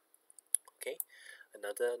 Okay,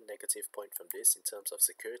 another negative point from this in terms of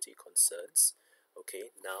security concerns, okay,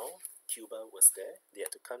 now Cuba was there. They had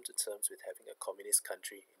to come to terms with having a communist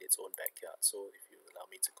country in its own backyard. So if you allow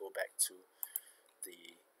me to go back to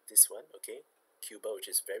this one, okay, Cuba, which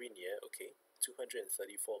is very near, okay, 234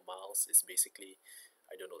 miles is basically,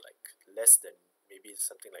 I don't know, like less than maybe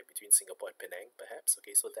something like between Singapore and Penang perhaps.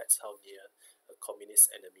 Okay, so that's how near a communist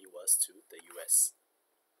enemy was to the US.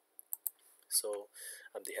 So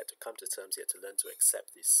they had to come to terms, they had to learn to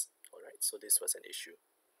accept this. Alright, so this was an issue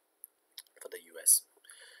for the US.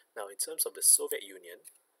 Now in terms of the Soviet Union,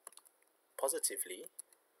 positively,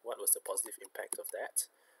 what was the positive impact of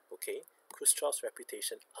that? Okay, Khrushchev's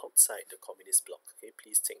reputation outside the communist bloc. Okay,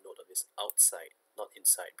 please take note of this, outside, not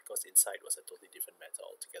inside, because inside was a totally different matter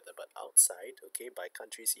altogether, but outside, okay, by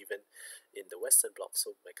countries even in the Western bloc,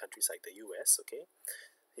 so by countries like the US, okay,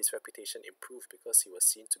 his reputation improved because he was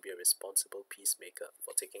seen to be a responsible peacemaker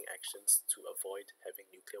for taking actions to avoid having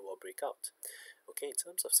nuclear war break out. Okay, in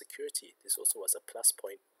terms of security, this also was a plus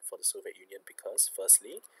point for the Soviet Union because,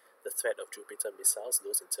 firstly, the threat of Jupiter missiles,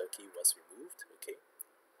 those in Turkey, was removed. Okay,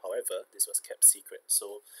 however, this was kept secret,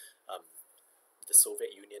 so the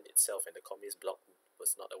Soviet Union itself and the Communist bloc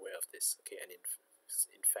was not aware of this. Okay, and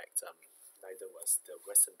in fact, neither was the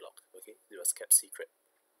Western bloc. Okay, it was kept secret.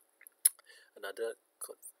 Another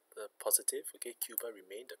positive, okay, Cuba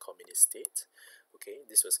remained a communist state. Okay,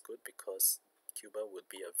 this was good because Cuba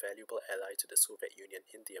would be a valuable ally to the Soviet Union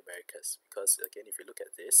in the Americas. Because again, if you look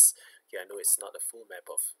at this, I know it's not a full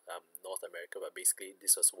map of North America, but basically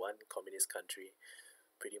this was one communist country.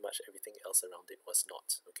 Pretty much everything else around it was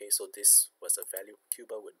not. Okay, so this was a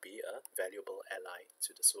Cuba would be a valuable ally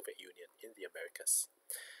to the Soviet Union in the Americas.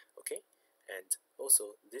 Okay, and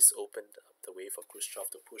also this opened up the way for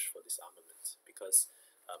Khrushchev to push for disarmament because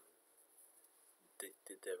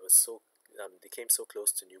they came so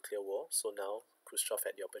close to nuclear war. So now Khrushchev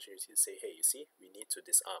had the opportunity to say, hey, you see, we need to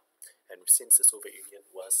disarm. And since the Soviet Union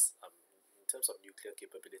was, in terms of nuclear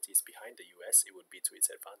capabilities, behind the US, it would be to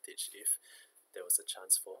its advantage if there was a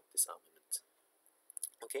chance for disarmament.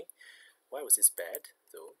 Okay, why was this bad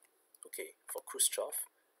though? Okay, for Khrushchev,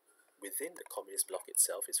 within the communist bloc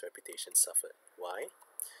itself, his reputation suffered. Why?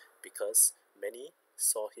 Because many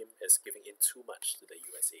saw him as giving in too much to the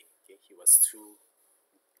USA. Okay, he was too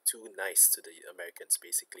nice to the Americans,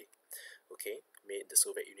 basically. Okay, made the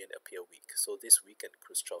Soviet Union appear weak. So this weakened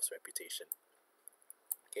Khrushchev's reputation.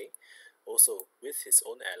 Okay, also with his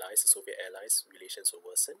own allies, the Soviet allies, relations were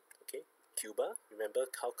worsened. Okay, Cuba, remember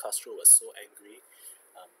how Castro was so angry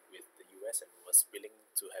with the US and was willing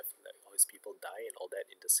to have all his people die and all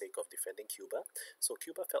that in the sake of defending Cuba. So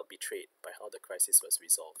Cuba felt betrayed by how the crisis was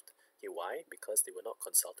resolved. Okay, why? Because they were not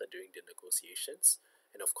consulted during the negotiations,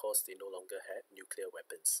 and of course they no longer had nuclear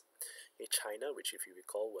weapons. Okay, China, which if you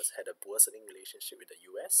recall had a worsening relationship with the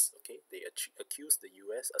US, okay, they accused the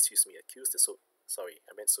Soviet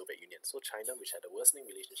Union. So China, which had a worsening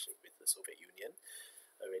relationship with the Soviet Union,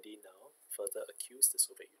 already now further accused the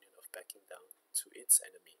Soviet Union of backing down to its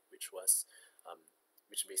enemy, which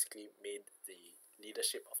basically made the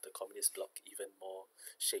leadership of the communist bloc even more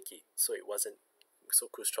shaky. So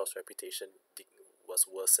Khrushchev's reputation was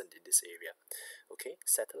worsened in this area. Okay,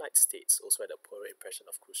 satellite states also had a poorer impression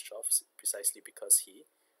of Khrushchev precisely because he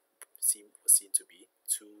was seen to be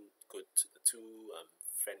too good, too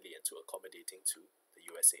friendly and too accommodating to the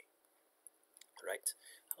USA. Right?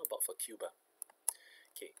 How about for Cuba?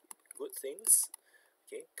 Okay, good things.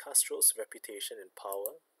 Okay, Castro's reputation and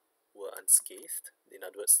power were unscathed. In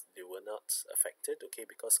other words, they were not affected. Okay,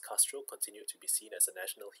 because Castro continued to be seen as a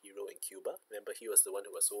national hero in Cuba. Remember, he was the one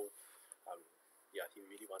who was so, he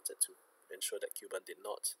really wanted to ensure that Cuba did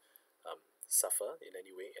not suffer in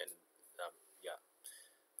any way, and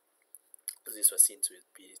this was seen to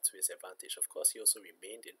be to his advantage. Of course, he also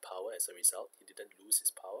remained in power as a result. He didn't lose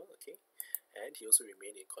his power. Okay, and he also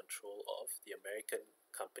remained in control of the American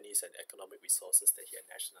companies and economic resources that he had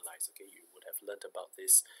nationalized. Okay, you would have learned about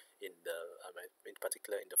this in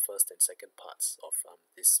particular in the first and second parts of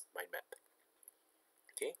this mind map.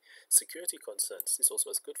 Okay, security concerns. This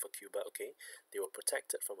also was good for Cuba. Okay, they were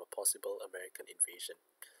protected from a possible American invasion.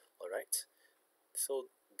 All right,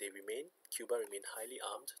 so Cuba remained highly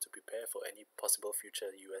armed to prepare for any possible future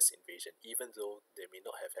US invasion, even though they may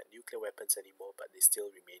not have had nuclear weapons anymore, but they still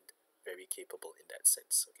remained very capable in that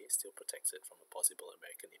sense. Okay, still protected from a possible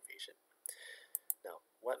American invasion. Now,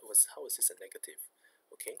 how was this a negative?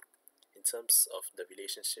 Okay, in terms of the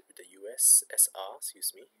relationship with the USSR,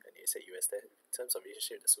 and you said US there, in terms of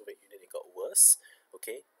relationship with the Soviet Union, it got worse.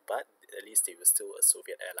 Okay, but at least they were still a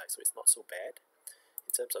Soviet ally, so it's not so bad.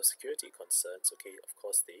 In terms of security concerns, okay, of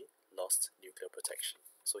course they lost nuclear protection.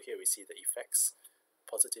 So here we see the effects,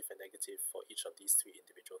 positive and negative, for each of these three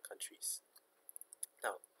individual countries.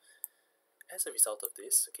 Now, as a result of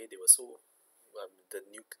this, okay, they were so the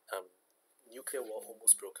nuclear war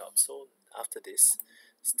almost broke out. So after this,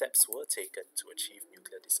 steps were taken to achieve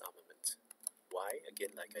nuclear disarmament. Why?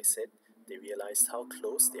 Again, like I said, they realized how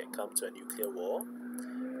close they had come to a nuclear war,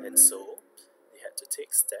 and so they had to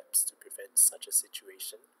take steps to prevent such a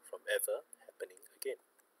situation from ever happening again.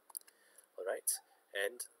 Alright,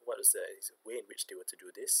 and what was the way in which they were to do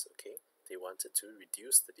this? Okay, they wanted to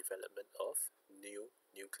reduce the development of new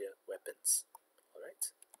nuclear weapons. Alright,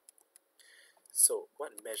 so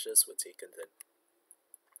what measures were taken then?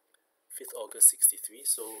 5th August 63,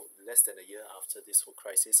 so less than a year after this whole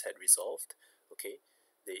crisis had resolved, okay,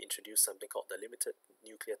 they introduced something called the Limited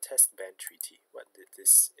Nuclear Test Ban Treaty. What did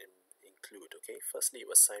this include, okay? Firstly, it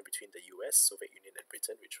was signed between the US, Soviet Union, and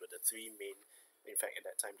Britain, which were the three main, in fact, at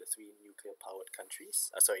that time, the three nuclear-powered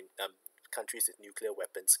countries, countries with nuclear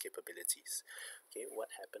weapons capabilities. Okay,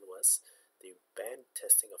 what happened was they banned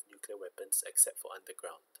testing of nuclear weapons except for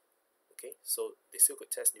underground. Okay, so they still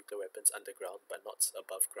could test nuclear weapons underground, but not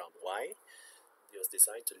above ground. Why? It was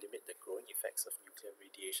designed to limit the growing effects of nuclear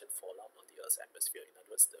radiation fallout on the Earth's atmosphere. In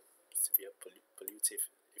other words, the severe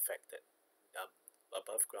pollutive effect that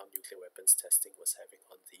above ground nuclear weapons testing was having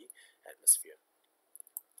on the atmosphere.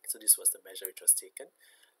 So this was the measure which was taken.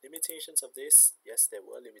 Limitations of this, yes, there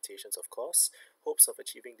were limitations, of course. Hopes of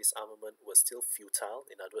achieving disarmament were still futile,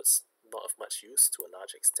 in other words, not of much use to a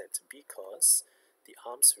large extent, because the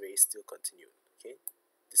arms race still continued. Okay,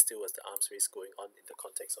 this still was the arms race going on in the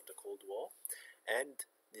context of the Cold War, and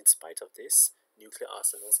in spite of this, nuclear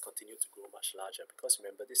arsenals continued to grow much larger, because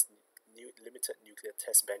remember, this new limited nuclear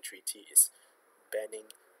test ban treaty is banning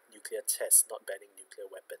nuclear tests, not banning nuclear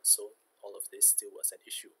weapons. So all of this still was an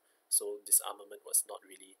issue. So disarmament was not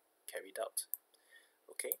really carried out.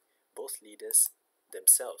 Okay, both leaders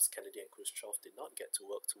themselves, Kennedy and Khrushchev, did not get to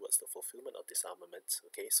work towards the fulfillment of disarmament.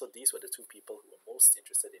 Okay, so these were the two people who were most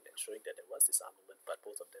interested in ensuring that there was disarmament, but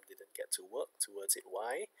both of them didn't get to work towards it.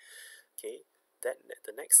 Why? Okay,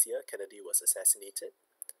 the next year, Kennedy was assassinated,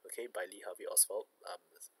 okay, by Lee Harvey Oswald,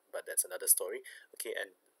 but that's another story. Okay,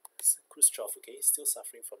 and Khrushchev, okay, still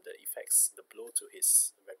suffering from the effects, the blow to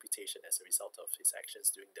his reputation as a result of his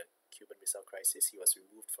actions during the Cuban Missile Crisis. He was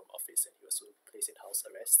removed from office and he was soon placed in house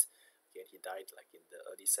arrest. Again, he died like in the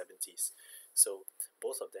early 70s. So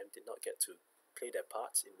both of them did not get to play their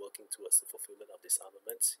part in working towards the fulfillment of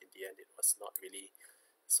disarmament. In the end, it was not really,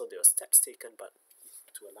 so there were steps taken, but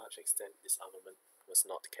to a large extent, disarmament was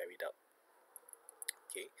not carried out.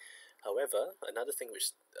 Okay. However, another thing which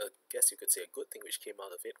I guess you could say a good thing which came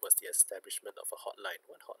out of it was the establishment of a hotline.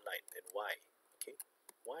 What hotline and why? Okay,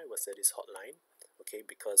 why was there this hotline? Okay,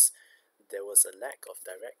 because there was a lack of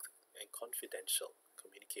direct and confidential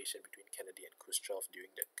communication between Kennedy and Khrushchev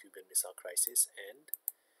during the Cuban Missile Crisis, and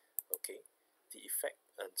okay, the effect.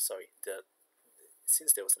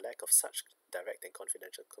 Since there was a lack of such direct and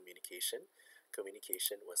confidential communication,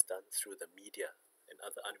 communication was done through the media and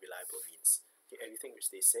other unreliable means. Okay, everything which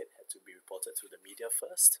they said had to be reported through the media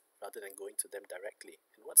first, rather than going to them directly.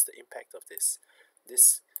 And what's the impact of this?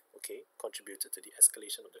 This, okay, contributed to the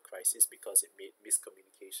escalation of the crisis because it made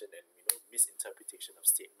miscommunication and misinterpretation of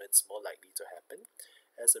statements more likely to happen.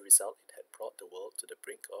 As a result, it had brought the world to the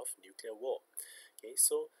brink of nuclear war. Okay,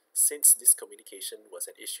 so since this communication was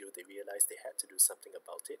an issue, they realized they had to do something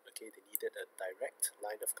about it. Okay, they needed a direct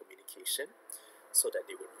line of communication so that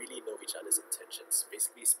they would really know each other's intentions.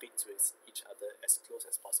 Basically, speak to each other as close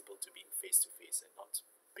as possible to being face to face and not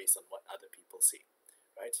based on what other people say.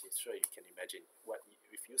 Right? Sure, you can imagine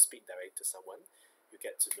if you speak directly to someone, you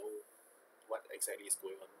get to know what exactly is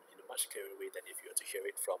going on in a much clearer way than if you were to hear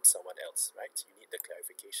it from someone else. Right? You need the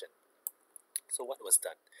clarification. So what was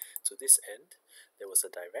done? To this end, there was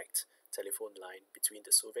a direct telephone line between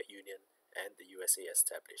the Soviet Union and the USA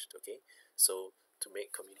established. Okay, so to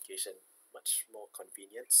make communication much more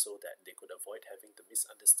convenient, so that they could avoid having the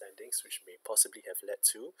misunderstandings which may possibly have led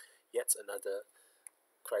to yet another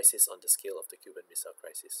crisis on the scale of the Cuban Missile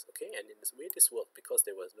Crisis. Okay, and in this way this worked because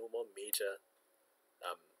there was no more major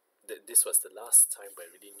this was the last time where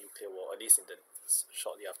really nuclear war, at least in the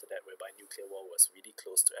shortly after that, whereby nuclear war was really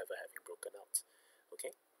close to ever having broken out.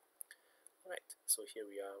 Okay, alright, so here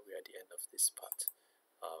we are at the end of this part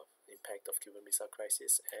of impact of Cuban Missile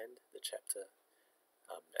Crisis and the chapter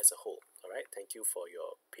as a whole. Alright, thank you for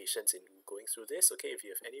your patience in going through this. Okay, if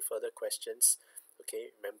you have any further questions,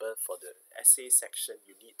 okay, remember for the essay section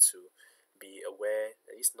you need to be aware,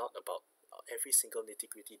 at least not about every single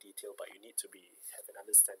nitty-gritty detail, but you need to have an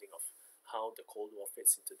understanding of how the Cold War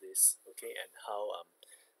fits into this, okay, and how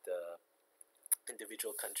the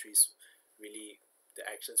individual countries really, the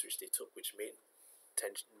actions which they took, which made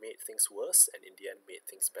things worse and in the end made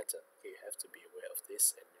things better. Okay, you have to be aware of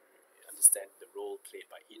this and understand the role played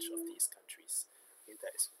by each of these countries. Okay,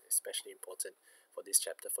 that is especially important for this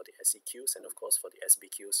chapter for the SEQs, and of course for the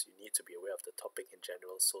SBQs you need to be aware of the topic in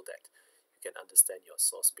general so that you can understand your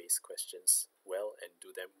source-based questions well and do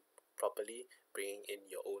them properly, bringing in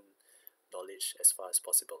your own knowledge as far as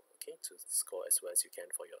possible, okay, to score as well as you can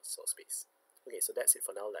for your source base. Okay, so that's it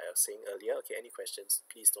for now. Like I was saying earlier, okay, any questions,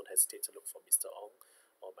 please don't hesitate to look for Mr. Ong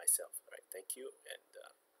or myself. Alright, thank you, and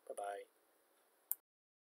bye-bye.